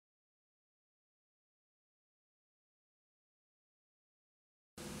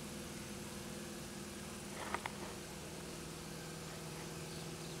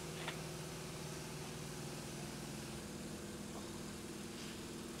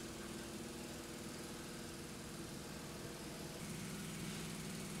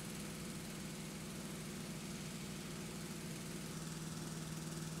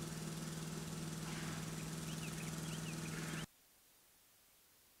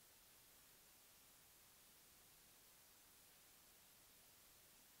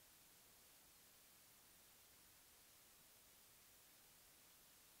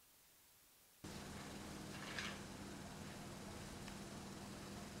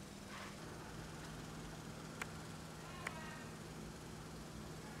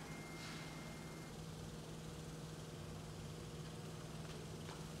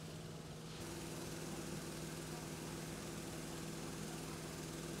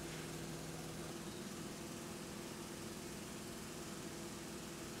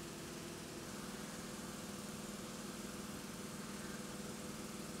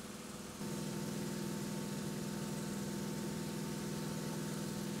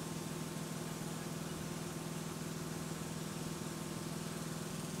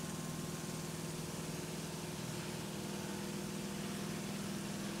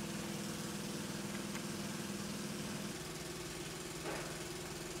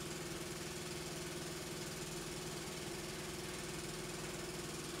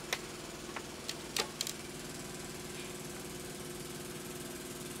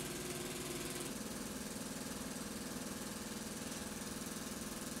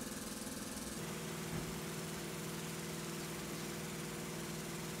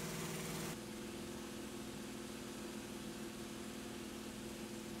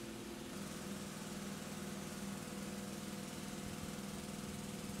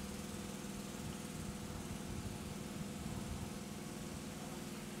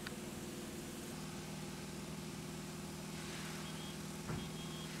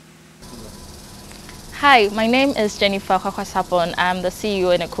Hi, my name is Jennifer Kwakwasapon. I'm the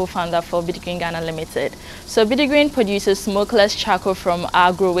CEO and a co-founder for Bidigreen Ghana Limited. So Bidigreen produces smokeless charcoal from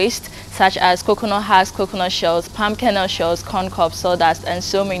agro waste such as coconut husks, coconut shells, palm kernel shells, corn cobs, sawdust, and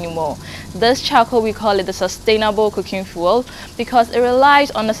so many more. This charcoal, we call it the sustainable cooking fuel because it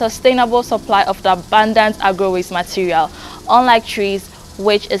relies on a sustainable supply of the abundant agro waste material, unlike trees,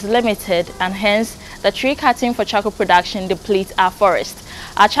 which is limited, and hence the tree cutting for charcoal production depletes our forest.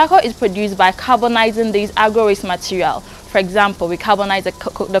 Our charcoal is produced by carbonizing these agro waste material. For example, we carbonize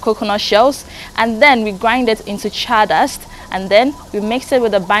the coconut shells and then we grind it into char dust, and then we mix it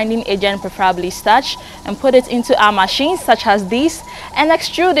with a binding agent, preferably starch, and put it into our machines such as these and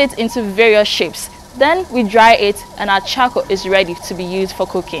extrude it into various shapes. Then we dry it and our charcoal is ready to be used for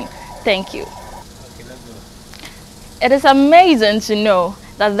cooking. Thank you. It is amazing to know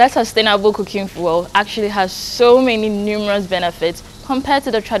that sustainable cooking fuel actually has so many numerous benefits compared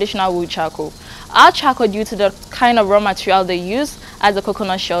to the traditional wood charcoal. Our charcoal, due to the kind of raw material they use, as the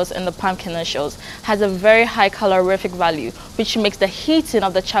coconut shells and the palm kernel shells, has a very high calorific value, which makes the heating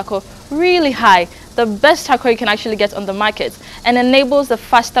of the charcoal really high, the best charcoal you can actually get on the market, and enables the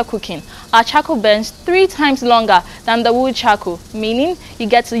faster cooking. Our charcoal burns 3 times longer than the wood charcoal, meaning you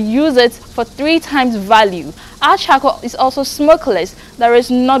get to use it for 3 times value. Our charcoal is also smokeless. There is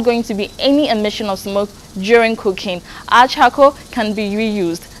not going to be any emission of smoke during cooking. Our charcoal can be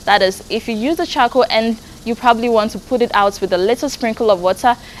reused. That is, if you use the charcoal and you probably want to put it out with a little sprinkle of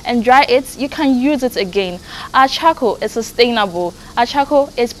water and dry it, you can use it again. Our charcoal is sustainable. Our charcoal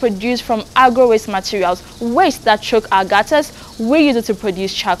is produced from agro waste materials, waste that choke our gutters. We use it to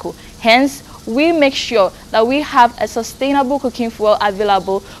produce charcoal. Hence, we make sure that we have a sustainable cooking fuel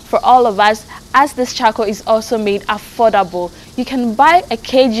available for all of us, as this charcoal is also made affordable. You can buy a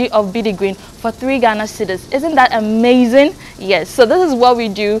kg of Bidigreen for 3 Ghana cedis. Isn't that amazing? Yes, so this is what we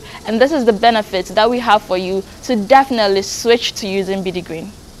do, and this is the benefits that we have for you to definitely switch to using Bidigreen.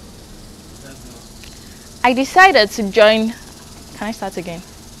 I decided to join, can I start again?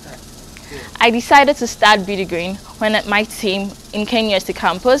 I decided to start Bidigreen when at my team in KNUST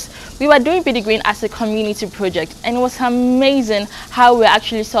campus, we were doing Bidigreen as a community project, and it was amazing how we're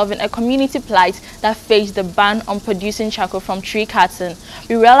actually solving a community plight that faced the ban on producing charcoal from tree cutting.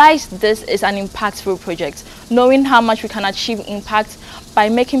 We realized this is an impactful project, knowing how much we can achieve impact by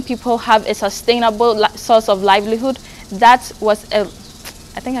making people have a sustainable source of livelihood. That was a,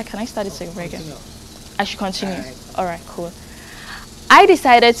 can I start it again? I should continue. All right, cool. I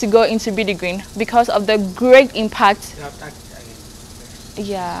decided to go into Bidigreen because of the great impact.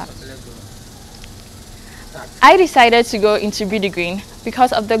 I decided to go into Bidigreen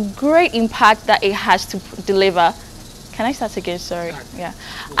because of the great impact that it has to deliver. Can I start again? Sorry. Yeah.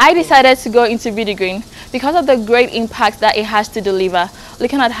 I decided to go into Bidigreen because of the great impact that it has to deliver,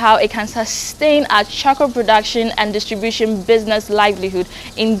 looking at how it can sustain our charcoal production and distribution business livelihood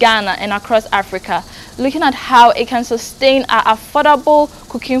in Ghana and across Africa, looking at how it can sustain our affordable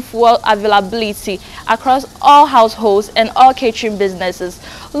cooking fuel availability across all households and all catering businesses,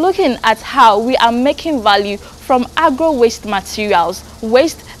 looking at how we are making value from agro waste materials,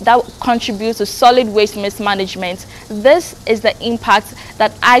 waste that contributes to solid waste mismanagement. This is the impact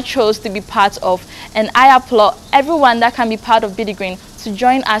that I chose to be part of, and I applaud everyone that can be part of Bidigreen to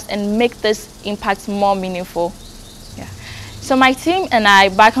join us and make this impact more meaningful. Yeah. So my team and I,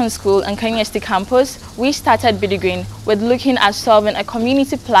 back on school on KNUST campus, we started Bidigreen with looking at solving a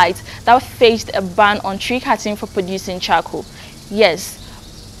community plight that faced a ban on tree cutting for producing charcoal. Yes,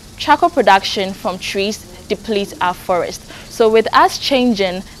 charcoal production from trees depletes our forest. So with us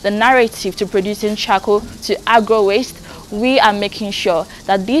changing the narrative to producing charcoal to agro waste, we are making sure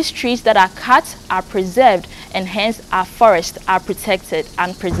that these trees that are cut are preserved, and hence our forests are protected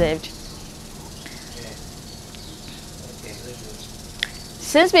and preserved.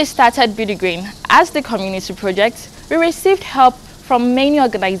 Since we started Bidigreen as the community project, we received help from many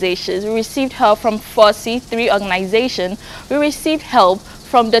organizations. We received help from 4C3 organization. We received help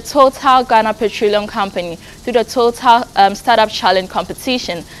from the Total Ghana Petroleum Company through the Total Startup Challenge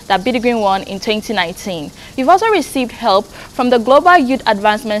competition that Bidigreen won in 2019. We've also received help from the Global Youth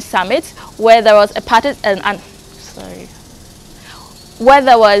Advancement Summit, where there was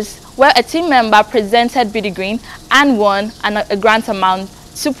where a team member presented Bidigreen and won a grant amount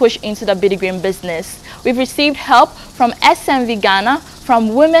to push into the Bidigreen business. We've received help from SMV Ghana,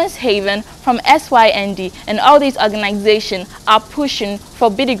 from Women's Haven, from SYND, and all these organizations are pushing for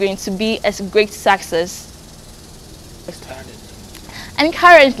Bidigreen to be a great success. And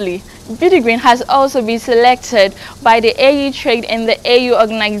currently, BD Green has also been selected by the AU Trade and the AU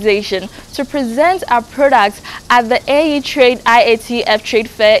organization to present our products at the AU Trade IATF Trade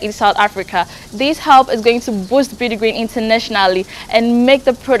Fair in South Africa. This help is going to boost BD Green internationally and make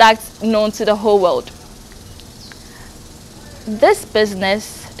the products known to the whole world. This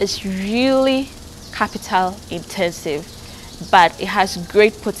business is really capital intensive, but it has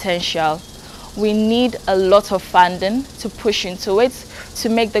great potential. We need a lot of funding to push into it to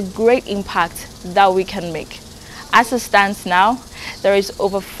make the great impact that we can make. As it stands now, there is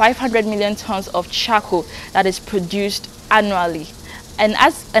over 500 million tons of charcoal that is produced annually, and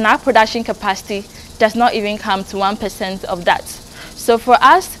our production capacity does not even come to 1% of that. So for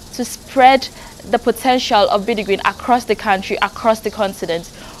us to spread the potential of BD Green across the country, across the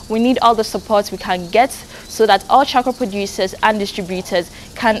continent, we need all the support we can get so that all charcoal producers and distributors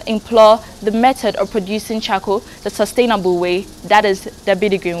can employ the method of producing charcoal the sustainable way, that is the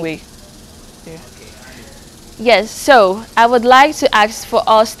BD Green way. Yeah. Yes, so I would like to ask for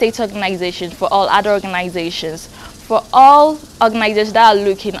all state organizations, for all other organizations, for all organizations that are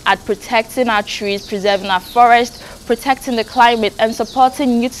looking at protecting our trees, preserving our forest, protecting the climate, and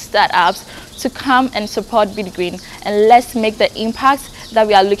supporting youth startups to come and support BD Green, and let's make the impact that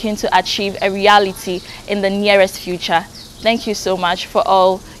we are looking to achieve a reality in the nearest future. Thank you so much for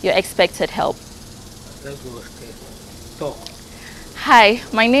all your expected help. Let's go. Talk. Hi,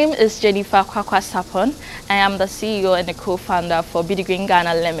 my name is Jennifer Kwakwa Sapon. I am the CEO and the co-founder for BD Green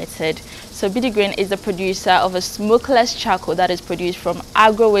Ghana Limited. So BD Green is the producer of a smokeless charcoal that is produced from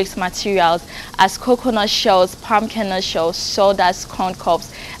agro-waste materials as coconut shells, palm kernel shells, sawdust, corn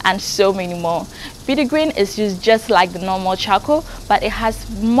cobs, and so many more. BD Green is used just like the normal charcoal, but it has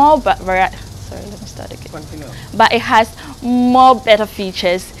more variety. Sorry, let me start again. Continue. But it has more better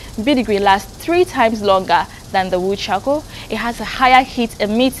features. BD Green lasts 3 times longer than the wood charcoal. It has a higher heat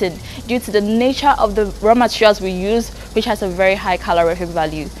emitted due to the nature of the raw materials we use, which has a very high calorific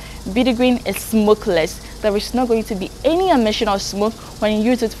value. BD Green is smokeless. There is not going to be any emission of smoke when you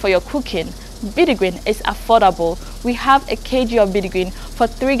use it for your cooking. BD Green is affordable. We have a kg of BD Green for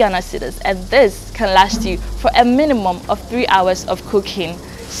 3 Ghana cedis, and this can last you for a minimum of 3 hours of cooking.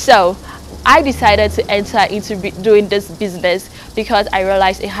 So I decided to enter into doing this business because I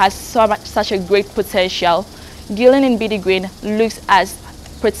realized it has such a great potential. Dealing in BD Green looks at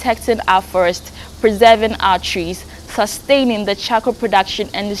protecting our forest, preserving our trees, sustaining the charcoal production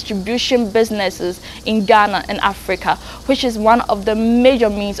and distribution businesses in Ghana and Africa, which is one of the major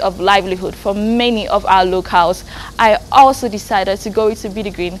means of livelihood for many of our locals. I also decided to go into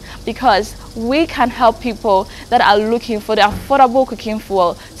BD Green because we can help people that are looking for the affordable cooking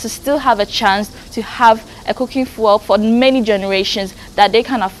fuel to still have a chance to have a cooking fuel for many generations that they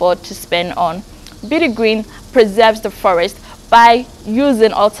can afford to spend on. BD Green preserves the forest by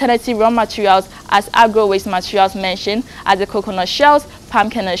using alternative raw materials as agro-waste materials mentioned, as the coconut shells, palm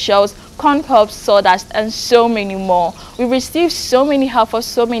kernel shells, corn cobs, sawdust, and so many more. We received so many help from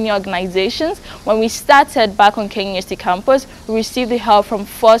so many organizations. When we started back on KNUST campus, we received the help from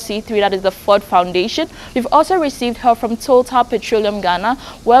 4C3, that is the Ford Foundation. We've also received help from Total Petroleum Ghana,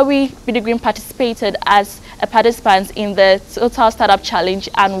 where BD Green participated as a participant in the Total Startup Challenge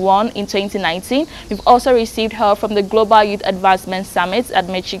and won in 2019. We've also received help from the Global Youth Advancement Summit at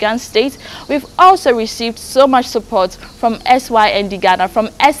Michigan State. We've also received so much support from SYND Ghana, from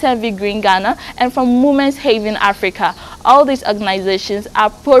SMV Green Ghana, and from Women's Haven Africa. All these organizations are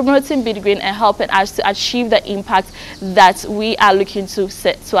promoting BD Green and helping us to achieve the impact that we are looking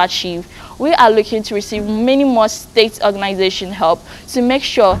to achieve. We are looking to receive many more state organization help to make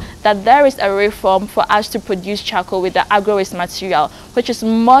sure that there is a reform for us to produce charcoal with the agro-waste material, which is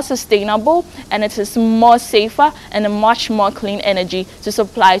more sustainable and it is more safer and a much more clean energy to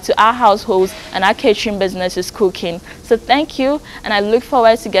supply to our households and our catering businesses cooking. So thank you, and I look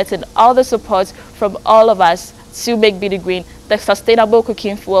forward to getting all the support from all of us to make BD Green the sustainable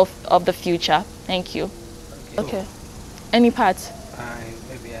cooking fuel of the future. Thank you. Okay. Any parts?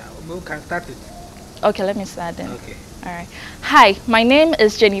 Maybe we can start it. Okay, let me start then. Okay. All right. Hi, my name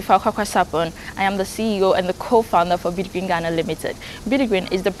is Jennifer Kwakwa Sapon. I am the CEO and the co-founder for BD Green Ghana Limited. BD Green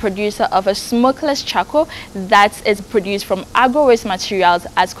is the producer of a smokeless charcoal that is produced from agro-waste materials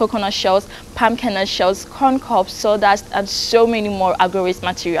as coconut shells, palm kernel shells, corn cobs, sawdust, and so many more agro-waste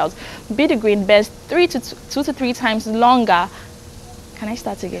materials. BD Green burns 2 to 3 times longer. Can I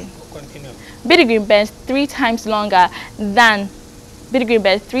start again? Continue. BD Green burns 3 times longer than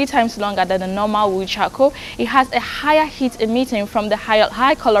the normal wood charcoal. It has a higher heat emitting from the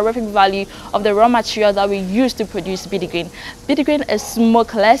high calorific value of the raw material that we use to produce BD Green. BD Green is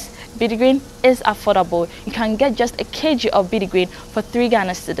smokeless. BD Green is affordable. You can get just a kg of BD Green for 3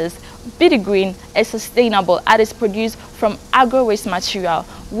 Ghana cedis. Be Green is sustainable and is produced from agro-waste material.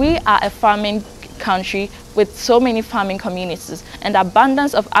 We are a farming country with so many farming communities, and the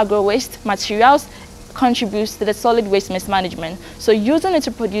abundance of agro-waste materials contributes to the solid waste mismanagement. So using it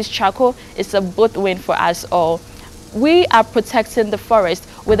to produce charcoal is a both win for us all. We are protecting the forest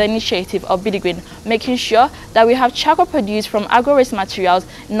with the initiative of Be Green, making sure that we have charcoal produced from agro-waste materials,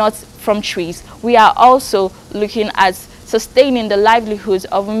 not from trees. We are also looking at sustaining the livelihoods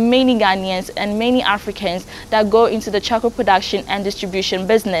of many Ghanaians and many Africans that go into the charcoal production and distribution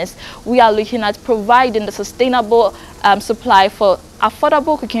business. We are looking at providing the sustainable supply for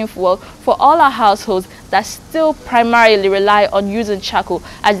affordable cooking fuel for all our households that still primarily rely on using charcoal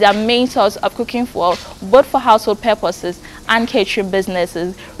as their main source of cooking fuel, both for household purposes and catering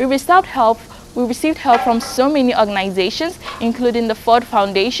businesses. We received help from so many organizations, including the Ford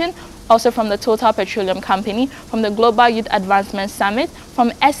Foundation, also from the Total Petroleum Company, from the Global Youth Advancement Summit,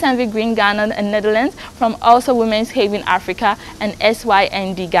 from SMV Green Ghana and Netherlands, from also Women's Haven Africa and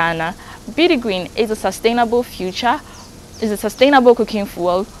SYND Ghana. Be Green is a sustainable future, is a sustainable cooking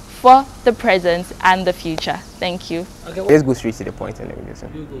fuel for the present and the future. Thank you. Okay, let's go straight to the point and then we go.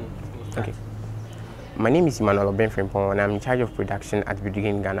 You go. Okay. My name is Emmanuel Obenfrimpong and I'm in charge of production at Be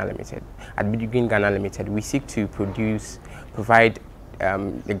Green Ghana Limited. At Be Green Ghana Limited, we seek to provide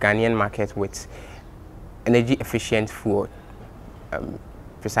the Ghanaian market with energy efficient fuel,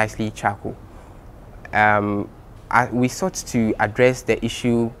 precisely charcoal. We sought to address the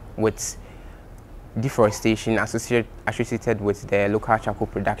issue with deforestation associated with the local charcoal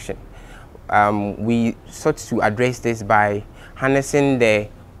production. We sought to address this by harnessing the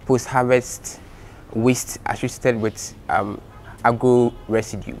post-harvest waste associated with agro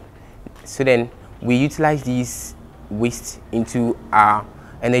residue. So then we utilize these waste into our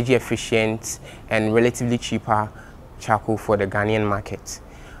energy efficient and relatively cheaper charcoal for the Ghanaian market.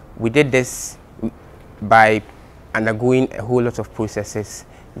 We did this by undergoing a whole lot of processes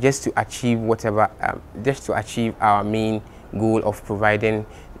just to achieve our main goal of providing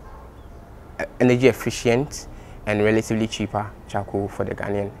energy efficient and relatively cheaper charcoal for the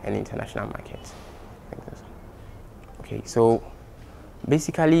Ghanaian and international market. Okay, so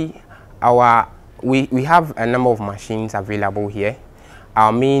basically we have a number of machines available here.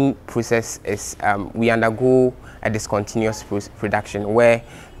 Our main process is we undergo a discontinuous production where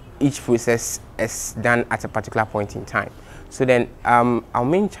each process is done at a particular point in time. So then our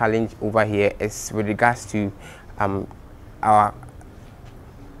main challenge over here is with regards to our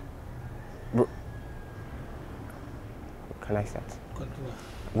can I start? Continue.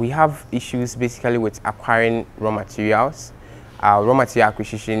 We have issues basically with acquiring raw materials, raw material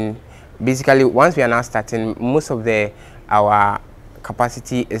acquisition. Basically, once we are now starting, most of our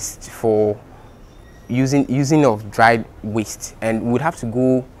capacity is for using of dried waste, and we would have to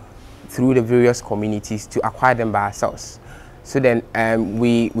go through the various communities to acquire them by ourselves. So then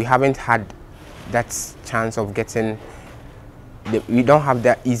we haven't had that chance of getting. We don't have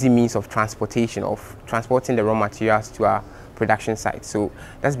that easy means of transporting the raw materials to our production site. So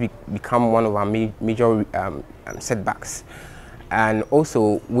that's become one of our major setbacks. And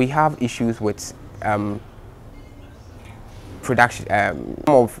also we have issues with production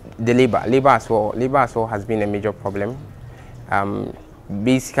of the labor as well. Labor as well has been a major problem.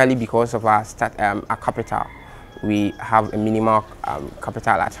 Basically because of our capital, we have a minimal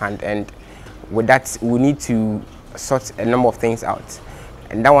capital at hand, and with that we need to sort a number of things out.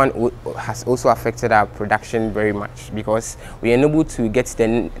 And that one has also affected our production very much because we are unable to get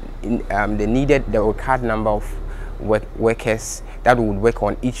the required number of workers that would work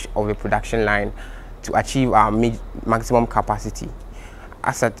on each of the production line to achieve our maximum capacity.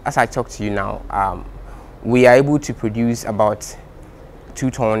 As I talk to you now, we are able to produce about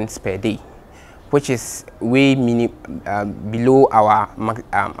 2 tons per day, which is way below our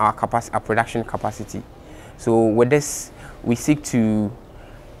production capacity. So with this, we seek to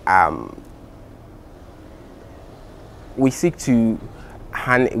we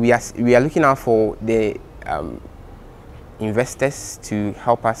are looking out for the investors to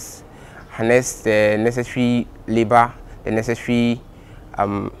help us harness the necessary labor, the necessary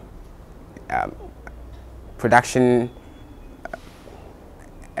production.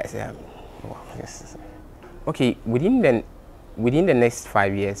 Okay, within the next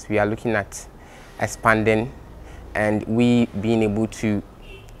 5 years, we are looking at expanding, and we being able to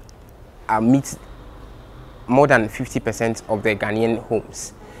meet more than 50% of the Ghanaian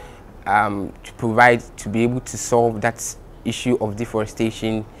homes, to be able to solve that issue of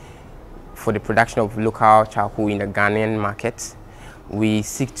deforestation for the production of local charcoal in the Ghanaian market. We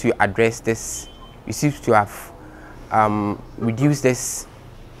seek to address this. We seek to have reduce this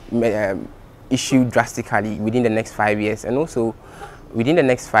issue drastically within the next 5 years, and also within the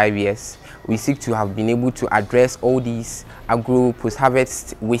next 5 years we seek to have been able to address all these agro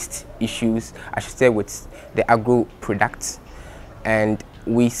post-harvest waste issues associated with the agro products, and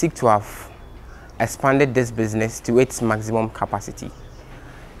we seek to have expanded this business to its maximum capacity,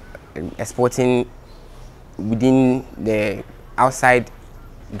 exporting within the outside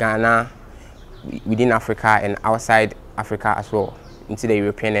Ghana, within Africa, and outside Africa as well, into the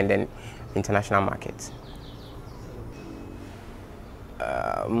European and then international markets.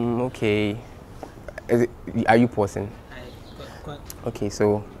 Okay, are you pausing? Okay,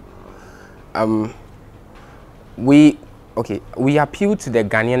 so we appeal to the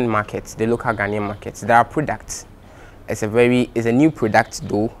Ghanaian markets, the local Ghanaian markets. There are products. It's a new product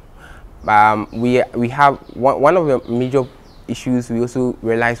though. We have one of the major issues we also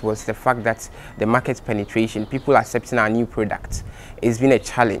realized was the fact that the market penetration, people accepting our new products, has been a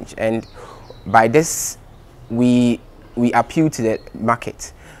challenge, and by this we appeal to the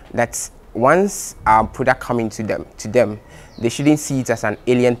market that once our product coming to them, they shouldn't see it as an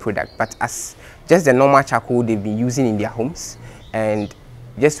alien product, but as just the normal charcoal they've been using in their homes, and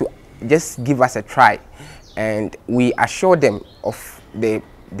just give us a try, and we assure them of the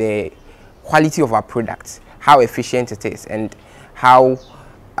quality of our product, how efficient it is, and how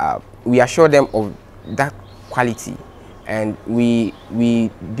we assure them of that quality, and we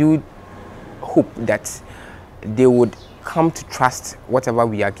do hope that they would come to trust whatever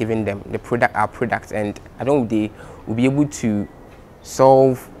we are giving them, our product, and I don't know, they will be able to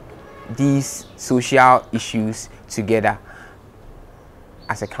solve these social issues together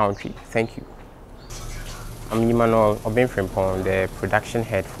as a country. Thank you. I'm Emmanuel Obinfrimpong, the production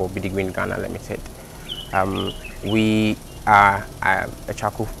head for Bidigreen Ghana Limited. We are a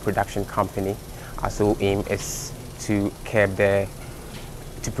charcoal production company. Our sole aim is to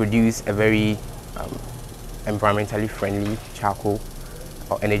produce a very environmentally friendly charcoal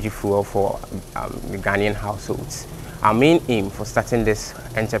or energy fuel for the Ghanaian households. Our main aim for starting this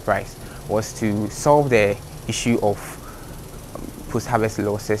enterprise was to solve the issue of post-harvest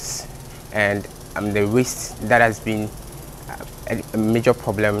losses and the waste that has been a major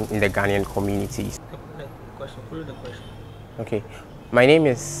problem in the Ghanaian communities. Follow the question. Okay, my name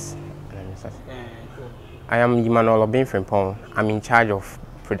is, I am Emmanuel Obinfrimpong. I'm in charge of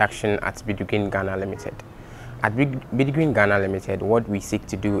production at Bidigreen Ghana Limited. At Bidigreen Ghana Limited, what we seek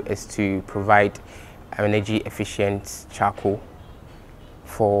to do is to provide energy efficient charcoal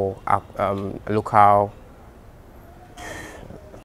for our local